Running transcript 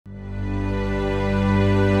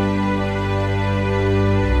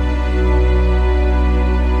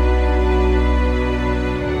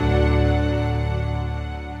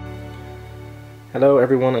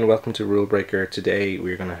everyone and welcome to Rulebreaker. Today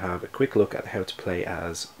we're going to have a quick look at how to play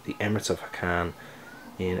as the Emirates of Hacan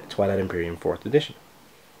in Twilight Imperium 4th edition.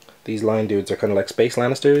 These lion dudes are kind of like space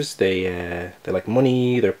Lannisters. They like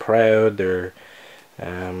money, they're proud, they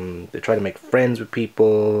try to make friends with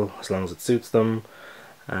people as long as it suits them.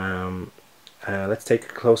 Let's take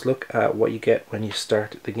a close look at what you get when you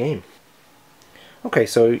start the game. Okay,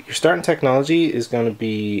 so your starting technology is going to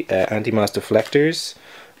be anti-mass deflectors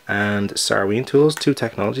and Sarween tools. Two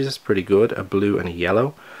technologies, that's pretty good, a blue and a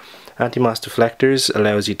yellow. Anti-mass deflectors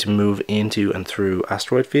allows you to move into and through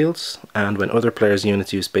asteroid fields, and when other players'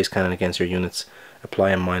 units use space cannon against your units, apply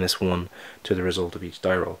a -1 to the result of each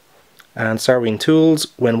die roll. And Sarween tools,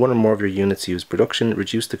 when one or more of your units use production,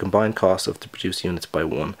 reduce the combined cost of the produced units by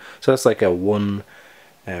 1. So that's like a 1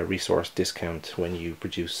 resource discount when you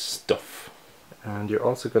produce stuff. And you're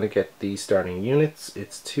also going to get these starting units.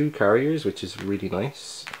 It's 2 carriers, which is really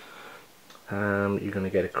nice. You're going to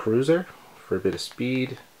get a cruiser for a bit of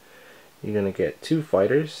speed. You're going to get 2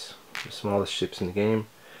 fighters, the smallest ships in the game.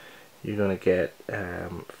 You're going to get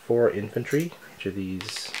 4 infantry, which are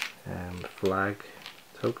these flag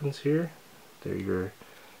tokens here. They're your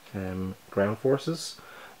ground forces.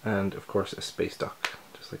 And of course a space dock,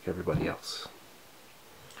 just like everybody else.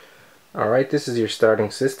 Alright, this is your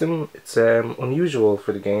starting system. It's unusual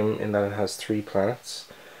for the game in that it has 3 planets.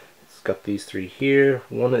 It's got these 3 here.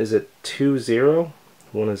 One is a 2-0,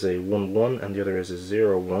 one is a 1-1, and the other is a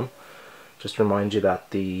 0-1. Just to remind you that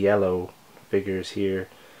the yellow figures here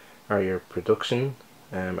are your production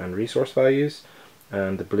and resource values,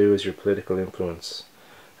 and the blue is your political influence.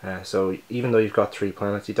 So even though you've got 3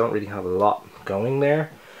 planets, you don't really have a lot going there.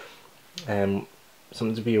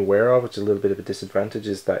 Something to be aware of, which is a little bit of a disadvantage,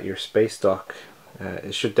 is that your space dock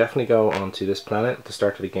it should definitely go onto this planet at the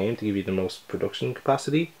start of the game to give you the most production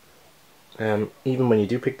capacity. Even when you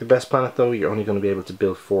do pick the best planet though, you're only going to be able to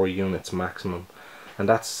build 4 units maximum, and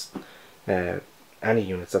that's any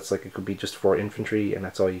units. That's like, it could be just 4 infantry and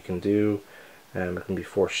that's all you can do. It can be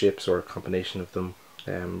 4 ships or a combination of them,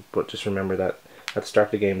 but just remember that at the start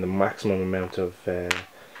of the game the maximum amount of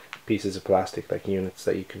pieces of plastic, like units,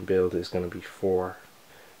 that you can build is going to be 4.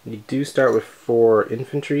 You do start with 4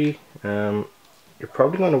 infantry. You're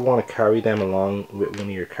probably going to want to carry them along with one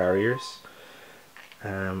of your carriers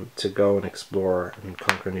to go and explore and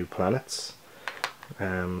conquer new planets.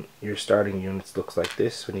 Your starting units looks like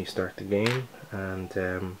this when you start the game,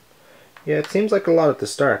 and yeah, it seems like a lot at the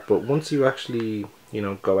start, but once you actually, you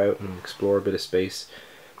know, go out and explore a bit of space,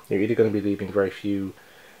 you're either going to be leaving very few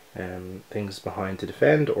things behind to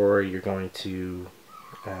defend, or you're going to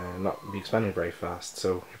not be expanding very fast.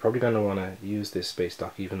 So you're probably going to want to use this space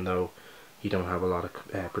dock even though you don't have a lot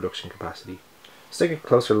of production capacity. Let's take a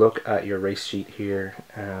closer look at your race sheet here.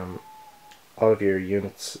 All of your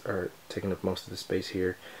units are taking up most of the space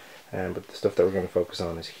here, but the stuff that we're going to focus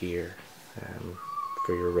on is here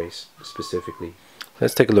for your race specifically.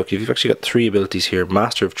 Let's take a look. You've actually got 3 abilities here.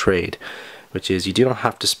 Master of Trade, which is you do not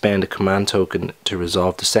have to spend a command token to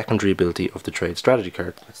resolve the secondary ability of the trade strategy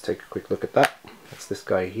card. Let's take a quick look at that. That's this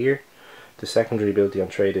guy here. The secondary ability on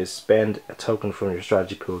trade is spend a token from your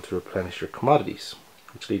strategy pool to replenish your commodities,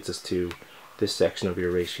 which leads us to this section of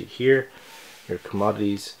your race sheet here, your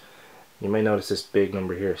commodities. You may notice this big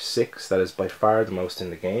number here, 6. That is by far the most in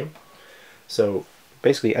the game. So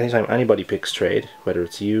basically anytime anybody picks trade, whether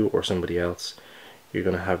it's you or somebody else, you're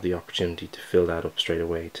going to have the opportunity to fill that up straight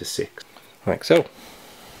away to 6. Like so.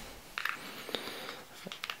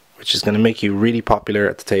 Which is going to make you really popular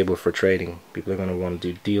at the table for trading. People are going to want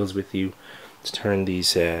to do deals with you to turn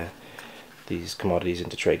these commodities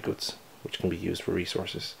into trade goods, which can be used for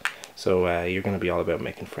resources. So you're going to be all about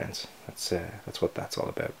making friends. That's what that's all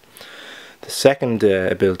about. The second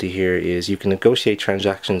ability here is you can negotiate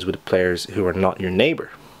transactions with players who are not your neighbor.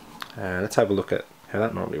 Let's have a look at how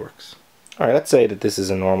that normally works. Alright, let's say that this is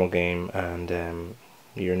a normal game and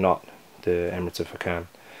you're not the Emirates of Hacan.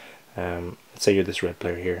 Let's say you're this red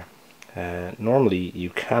player here. Normally you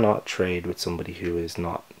cannot trade with somebody who is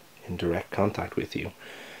not in direct contact with you.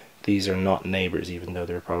 These are not neighbors, even though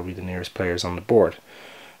they're probably the nearest players on the board.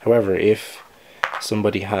 However, if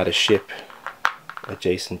somebody had a ship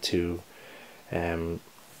adjacent to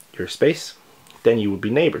your space, then you would be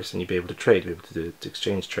neighbors and you'd be able to trade, be able to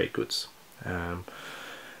exchange trade goods.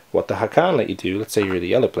 What the Hacan let you do, let's say you're the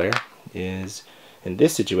yellow player, is in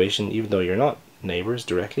this situation, even though you're not neighbors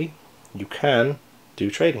directly, you can do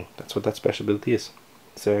trading. That's what that special ability is.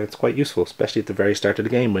 So it's quite useful, especially at the very start of the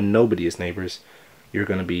game when nobody is neighbors. You're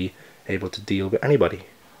going to be able to deal with anybody.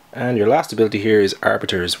 And your last ability here is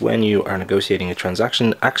Arbiters. When you are negotiating a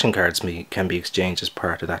transaction, action cards can be exchanged as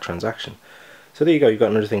part of that transaction. So there you go, you've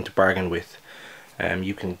got another thing to bargain with.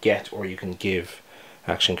 you can get or you can give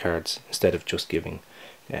action cards instead of just giving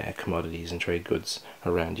commodities and trade goods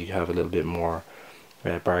around. You have a little bit more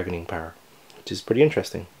bargaining power, which is pretty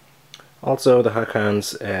interesting. Also, the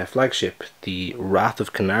Hacan's flagship, the Wrath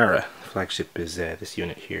of Canara flagship, is this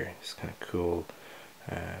unit here. It's kind of cool,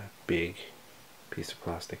 big piece of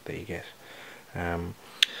plastic that you get.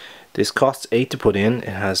 This costs 8 to put in. It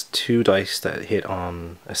has 2 dice that hit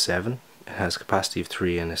on a 7. It has capacity of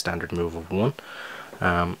 3 and a standard move of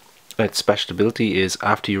 1. Its special ability is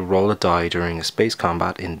after you roll a die during a space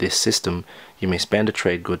combat in this system, you may spend a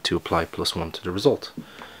trade good to apply +1 to the result.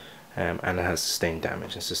 And it has sustained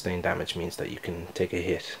damage, and sustained damage means that you can take a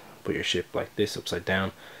hit, put your ship like this upside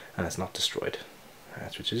down, and it's not destroyed,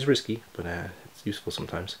 which is risky, but it's useful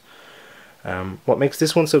sometimes. What makes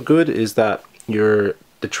this one so good is that you're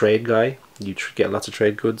the trade guy. You get lots of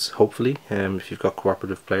trade goods, hopefully, if you've got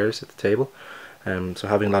cooperative players at the table. So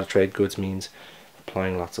having a lot of trade goods means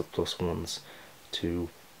applying lots of +1s to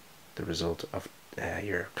the result of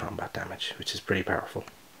your combat damage, which is pretty powerful.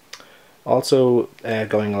 Also,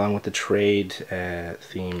 going along with the trade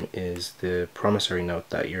theme is the promissory note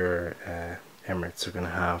that your Emirates are going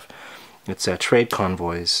to have. It's trade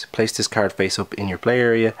convoys. Place this card face up in your play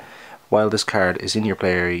area. While this card is in your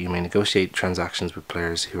play area, you may negotiate transactions with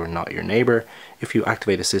players who are not your neighbour. If you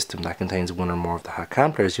activate a system that contains one or more of the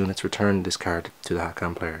Hacan player's units, return this card to the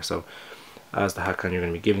Hacan player. So, as the Hacan, you're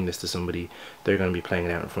going to be giving this to somebody, they're going to be playing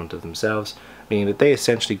it out in front of themselves, meaning that they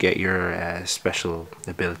essentially get your special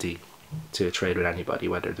ability to trade with anybody,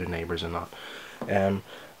 whether they're neighbours or not.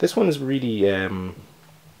 This one is really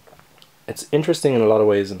it's interesting in a lot of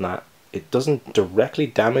ways in that it doesn't directly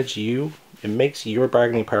damage you. It makes your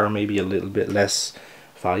bargaining power maybe a little bit less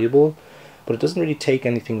valuable, but it doesn't really take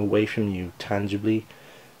anything away from you tangibly.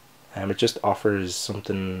 It just offers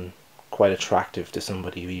something quite attractive to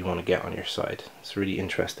somebody who you want to get on your side. It's really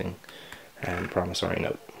interesting promissory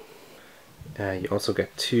note. You also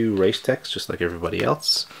get 2 race techs just like everybody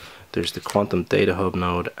else. There's the Quantum Data Hub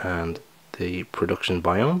node and the Production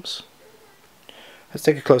Biomes. Let's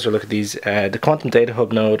take a closer look at these. The Quantum Data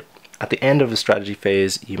Hub node, at the end of the strategy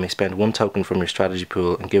phase, you may spend 1 token from your strategy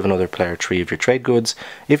pool and give another player 3 of your trade goods.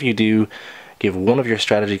 If you do, give 1 of your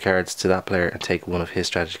strategy cards to that player and take 1 of his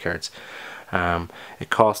strategy cards. It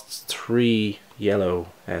costs 3 yellow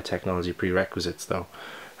technology prerequisites though,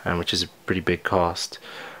 which is a pretty big cost.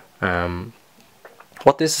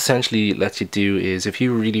 What this essentially lets you do is, if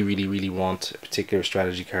you really want a particular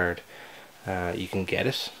strategy card, you can get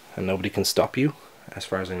it and nobody can stop you. As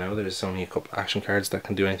far as I know, there's only a couple action cards that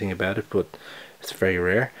can do anything about it, but it's very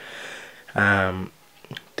rare.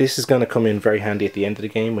 This is going to come in very handy at the end of the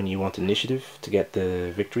game when you want initiative to get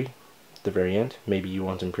the victory at the very end. Maybe you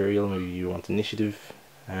want Imperial, maybe you want initiative,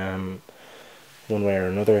 one way or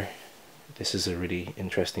another. This is a really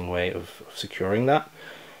interesting way of securing that.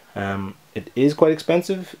 It is quite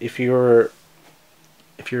expensive if you're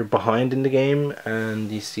behind in the game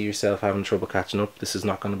and you see yourself having trouble catching up. This is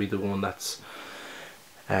not going to be the one that's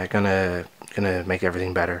gonna make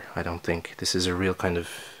everything better. I don't think this is a real kind of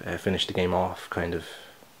finish the game off kind of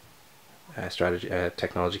strategy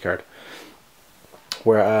technology card.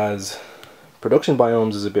 Whereas Production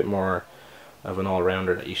Biomes is a bit more of an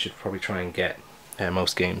all-rounder that you should probably try and get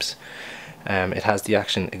most games. It has the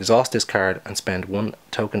action exhaust this card and spend 1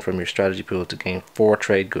 token from your strategy pool to gain 4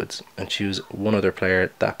 trade goods and choose 1 other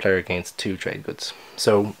player. That player gains 2 trade goods.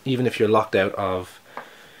 So even if you're locked out of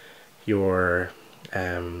your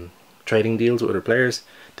trading deals with other players,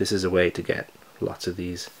 this is a way to get lots of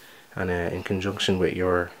these, and in conjunction with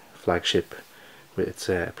your flagship with its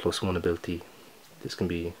 +1 ability, this can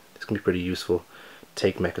be pretty useful.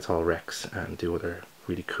 Take Mechatol Rex and do other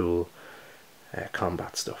really cool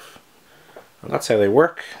combat stuff. And that's how they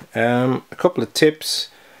work. A couple of tips,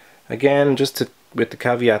 again, just with the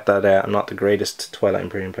caveat that I'm not the greatest Twilight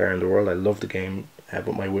Imperium player in the world. I love the game,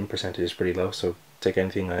 but my win percentage is pretty low, so take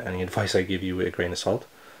any advice I give you with a grain of salt.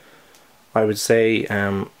 I would say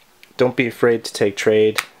don't be afraid to take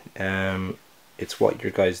trade. It's what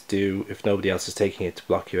your guys do. If nobody else is taking it to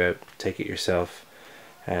block you out, take it yourself.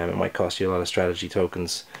 It might cost you a lot of strategy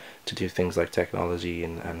tokens to do things like technology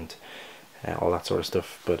and all that sort of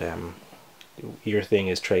stuff, but your thing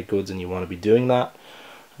is trade goods and you want to be doing that.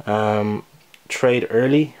 Trade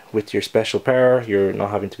early with your special power. You're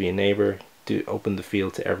not having to be a neighbor. Open the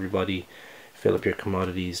field to everybody, fill up your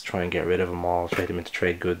commodities, try and get rid of them all, trade them into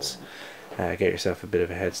trade goods, get yourself a bit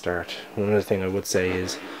of a head start. Another thing I would say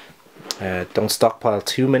is don't stockpile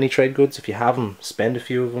too many trade goods. If you have them, spend a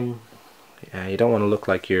few of them. You don't want to look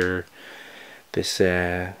like you're this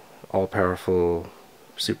all-powerful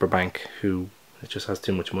super bank who It just has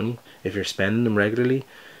too much money. If you're spending them regularly,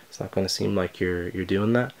 it's not going to seem like you're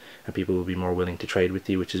doing that, and people will be more willing to trade with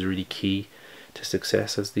you, which is really key to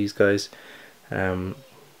success as these guys. The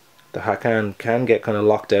Hacan can get kind of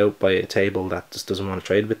locked out by a table that just doesn't want to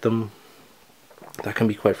trade with them. That can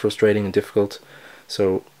be quite frustrating and difficult.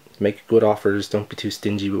 So make good offers, don't be too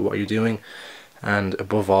stingy with what you're doing, and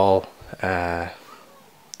above all,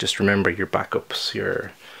 just remember your backups,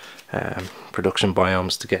 your production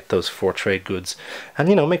biomes to get those 4 trade goods, and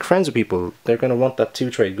you know, make friends with people. They're going to want that 2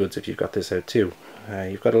 trade goods if you've got this out too.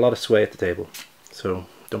 You've got a lot of sway at the table, so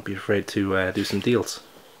don't be afraid to do some deals.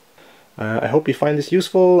 I hope you find this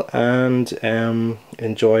useful and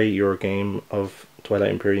enjoy your game of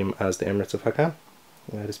Twilight Imperium as the Emirates of Hacan.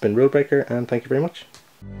 It's been Rulebreaker, and thank you very much.